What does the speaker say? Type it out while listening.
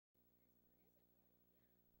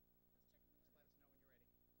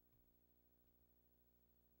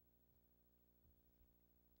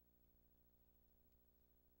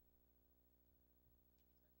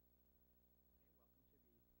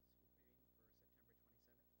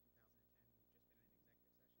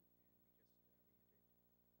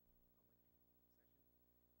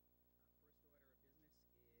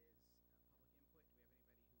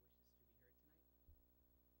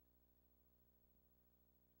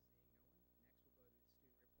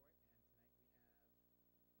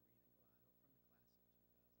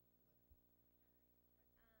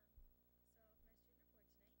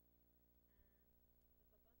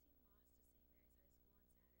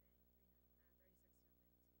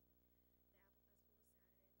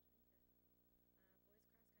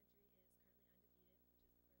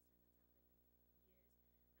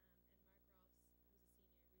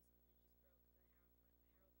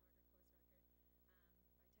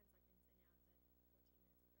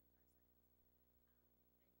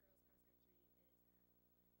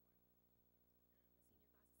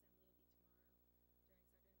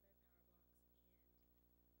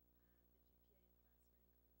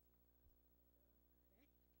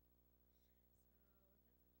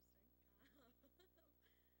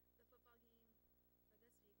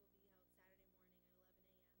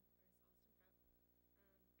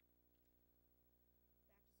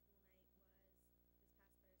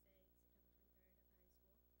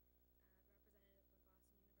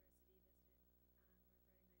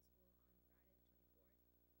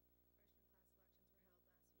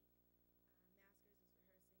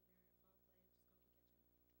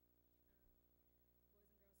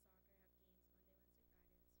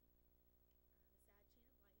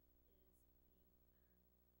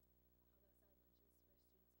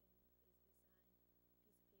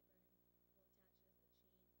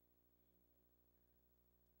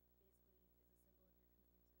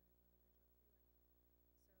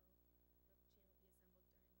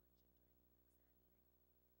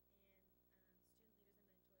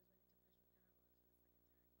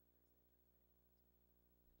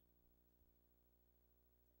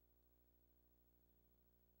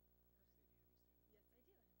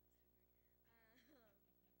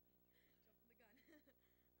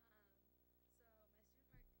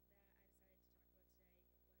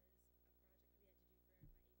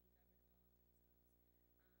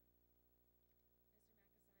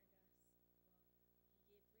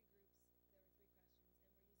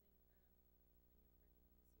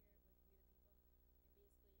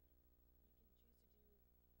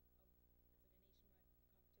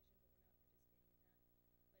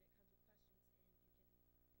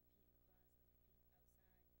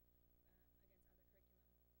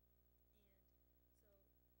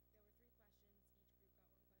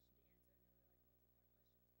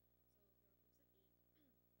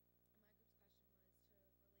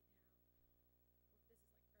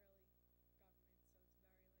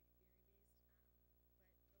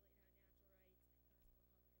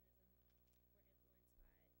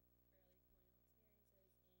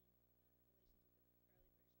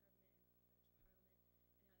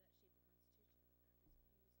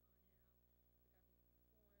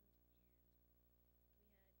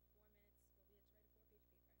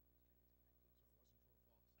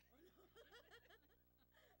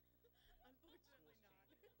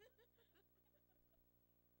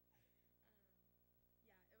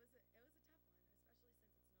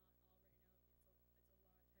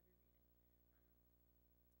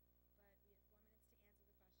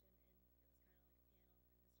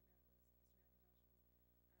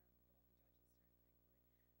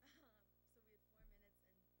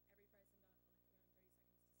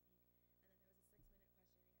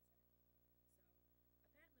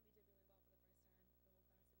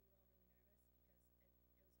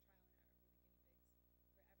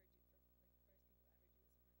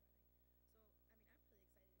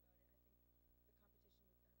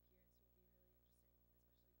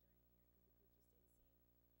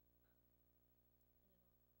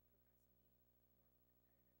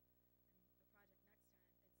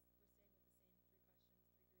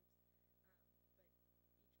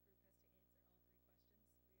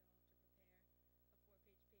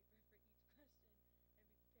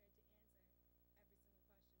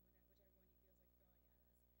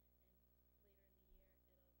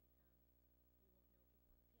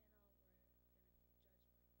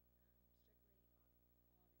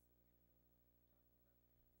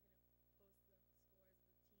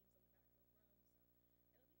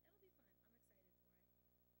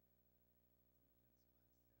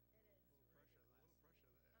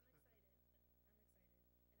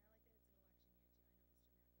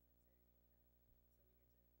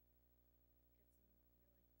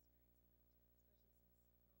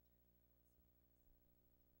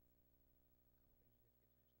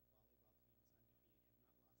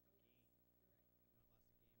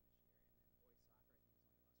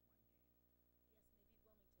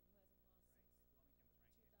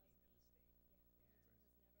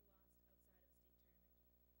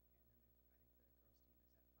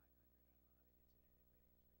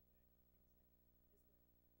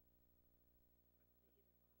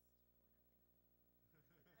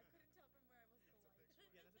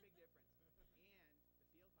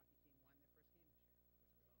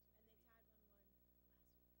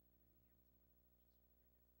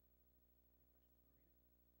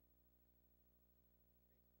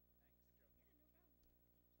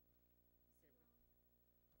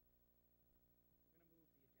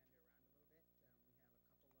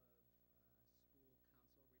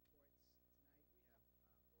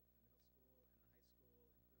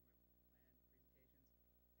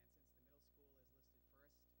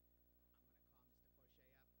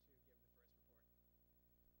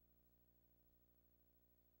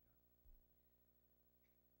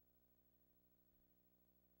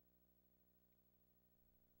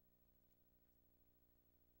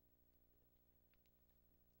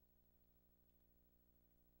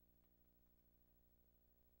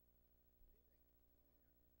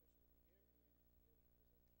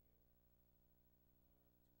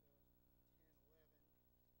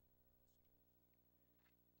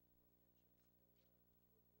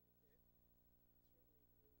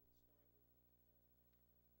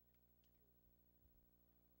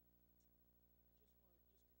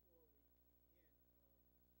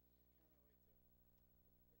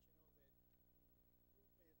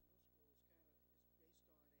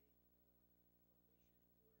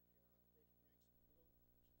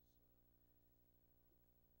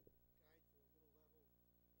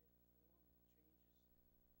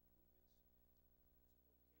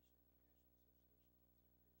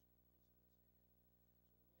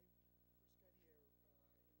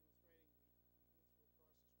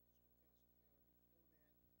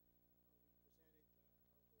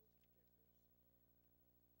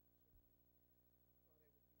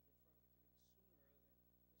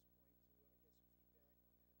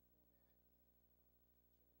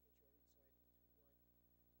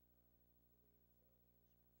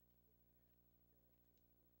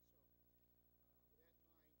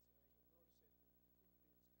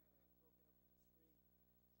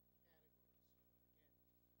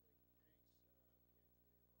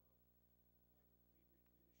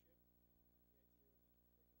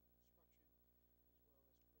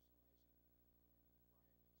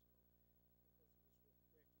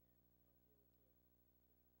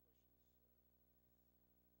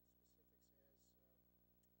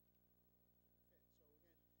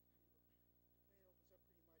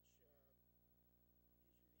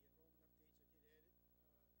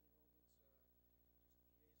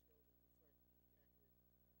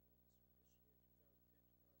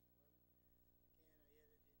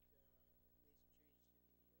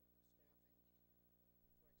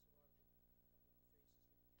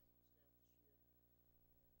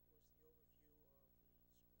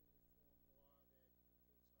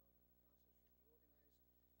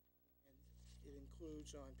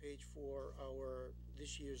includes on page 4 our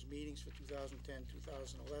this year's meetings for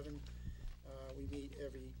 2010-2011. We meet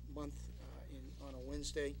every month on a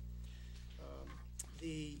Wednesday.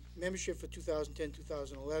 The membership for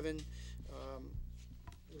 2010-2011,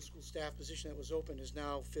 the school staff position that was open is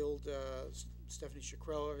now filled. Stephanie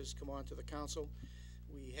Shakrella has come on to the council.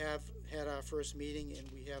 We have had our first meeting, and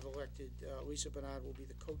we have elected Lisa Bernard will be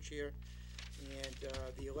the co-chair. And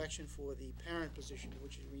the election for the parent position,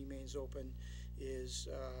 which remains open, is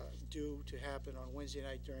due to happen on Wednesday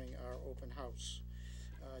night during our open house.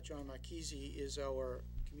 John Marchese is our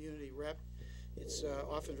community rep. It's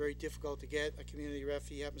often very difficult to get a community rep.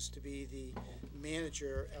 He happens to be the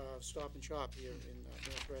manager of Stop and Shop here in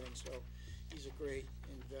North Reading, so he's a great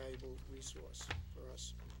and valuable resource for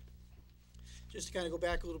us. Just to kind of go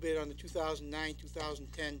back a little bit on the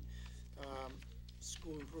 2009-2010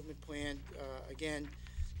 school improvement plan, again,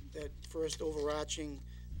 that first overarching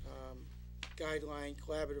guideline,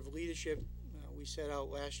 collaborative leadership, we set out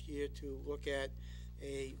last year to look at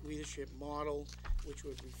a leadership model which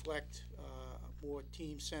would reflect a more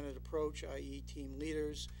team-centered approach, i.e. team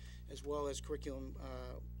leaders, as well as curriculum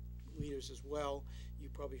leaders as well. You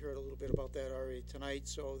probably heard a little bit about that already tonight,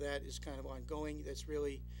 so that is kind of ongoing. That's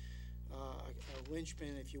really a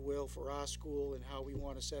linchpin, if you will, for our school and how we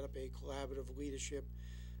want to set up a collaborative leadership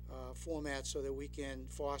format so that we can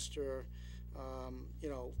foster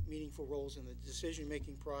meaningful roles in the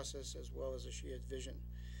decision-making process as well as a shared vision.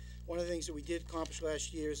 One of the things that we did accomplish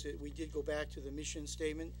last year is that we did go back to the mission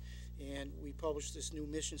statement, and we published this new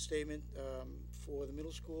mission statement for the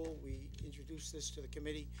middle school. We introduced this to the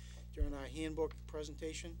committee during our handbook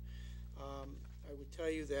presentation. I would tell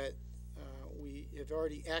you that we have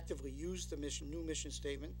already actively used the new mission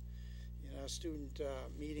statement in our student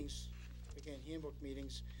meetings, again, handbook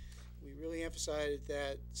meetings. We really emphasized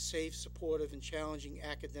that safe, supportive, and challenging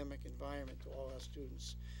academic environment to all our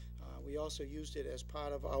students. We also used it as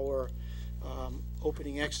part of our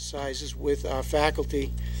opening exercises with our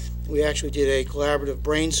faculty. We actually did a collaborative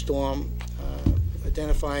brainstorm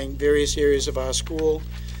identifying various areas of our school,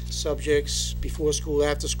 subjects, before school,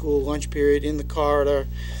 after school, lunch period, in the corridor,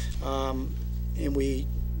 and we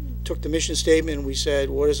took the mission statement and we said,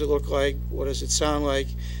 what does it look like? What does it sound like?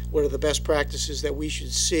 What are the best practices that we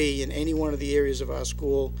should see in any one of the areas of our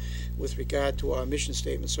school with regard to our mission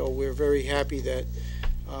statement? So we're very happy that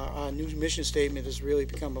our new mission statement has really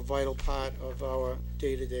become a vital part of our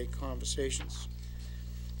day-to-day conversations.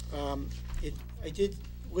 I did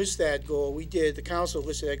list that goal. We did. The council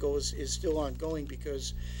listed that goal is still ongoing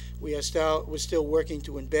because we're still working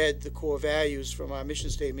to embed the core values from our mission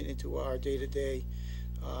statement into our day-to-day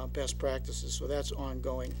best practices. So that's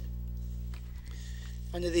ongoing.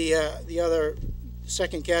 Under the other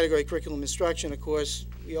second category, curriculum instruction, of course,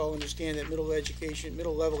 we all understand that middle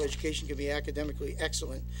level education can be academically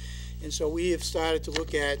excellent. And so we have started to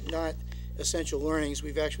look at not essential learnings.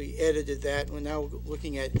 We've actually edited that. We're now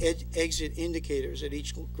looking at exit indicators at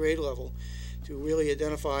each grade level to really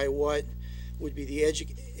identify what would be the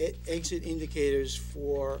exit indicators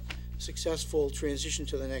for successful transition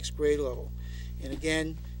to the next grade level. And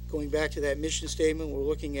again, going back to that mission statement, we're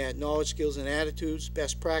looking at knowledge, skills, and attitudes,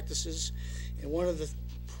 best practices. And one of the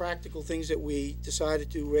practical things that we decided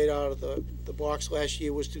to do right out of the box last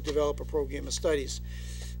year was to develop a program of studies.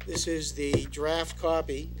 This is the draft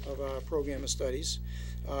copy of our program of studies.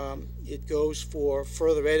 It goes for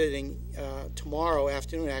further editing tomorrow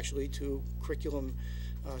afternoon, actually, to curriculum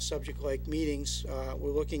subject-like meetings. We're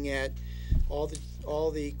looking at all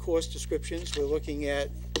the course descriptions. We're looking at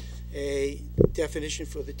a definition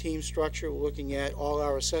for the team structure. We're looking at all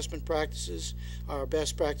our assessment practices, our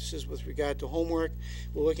best practices with regard to homework.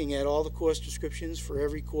 We're looking at all the course descriptions for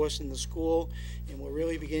every course in the school, and we're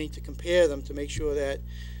really beginning to compare them to make sure that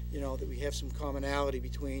that we have some commonality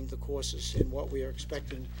between the courses and what we are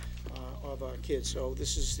expecting of our kids. So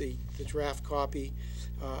this is the draft copy.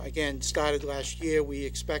 Again, started last year. We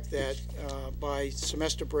expect that by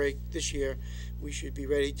semester break this year, we should be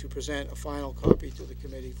ready to present a final copy to the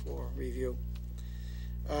committee for review.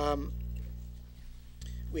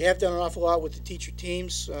 We have done an awful lot with the teacher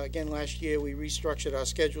teams. Again, last year we restructured our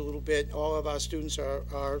schedule a little bit. All of our students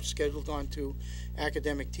are scheduled onto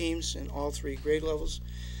academic teams in all 3 grade levels.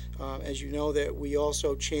 As you know, that we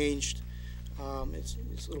also changed, it's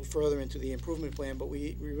a little further into the improvement plan, but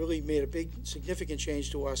we really made a big, significant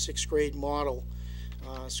change to our 6th grade model,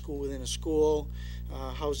 school within a school,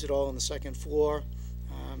 housed it all on the 2nd floor.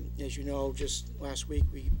 As you know, just last week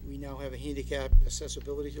we now have a handicap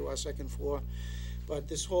accessibility to our 2nd floor. But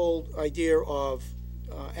this whole idea of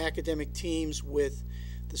academic teams with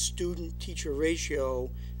the student-teacher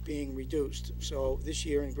ratio being reduced. So this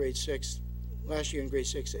year in grade 6, last year in grade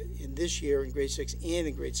 6, and this year in grade 6 and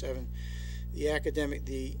in grade 7,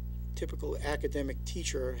 the typical academic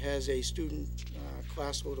teacher has a student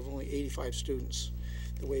class load of only 85 students,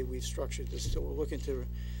 the way we've structured this. So we're looking to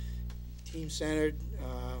team-centered,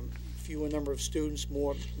 fewer number of students,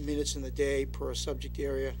 more minutes in the day per subject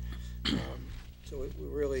area. So we're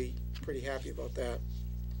really pretty happy about that.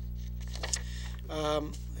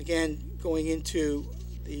 Again, going into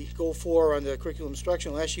the goal 4 on the curriculum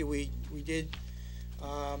instruction, last year we did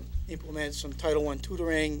implement some Title I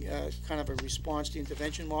tutoring, kind of a response to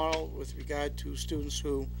intervention model with regard to students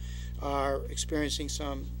who are experiencing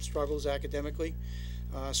some struggles academically.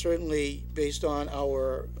 Certainly, based on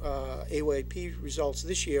our AYP results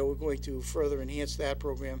this year, we're going to further enhance that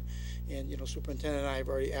program. And, Superintendent and I have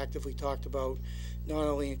already actively talked about not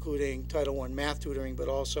only including Title I math tutoring, but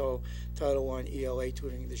also Title I ELA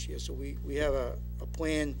tutoring this year. So we have a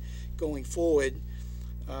plan going forward.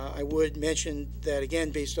 I would mention that,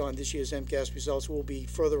 again, based on this year's MCAS results, we'll be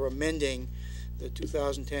further amending the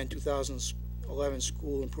 2010-2011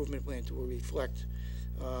 school improvement plan to reflect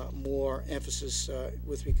more emphasis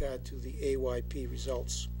with regard to the AYP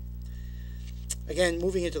results. Again,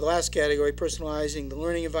 moving into the last category, personalizing the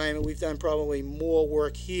learning environment, we've done probably more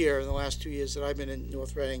work here in the last 2 years that I've been in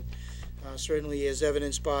North Reading, certainly as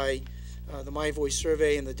evidenced by the My Voice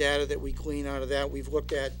survey and the data that we glean out of that. We've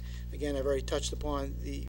looked at, again, I've already touched upon the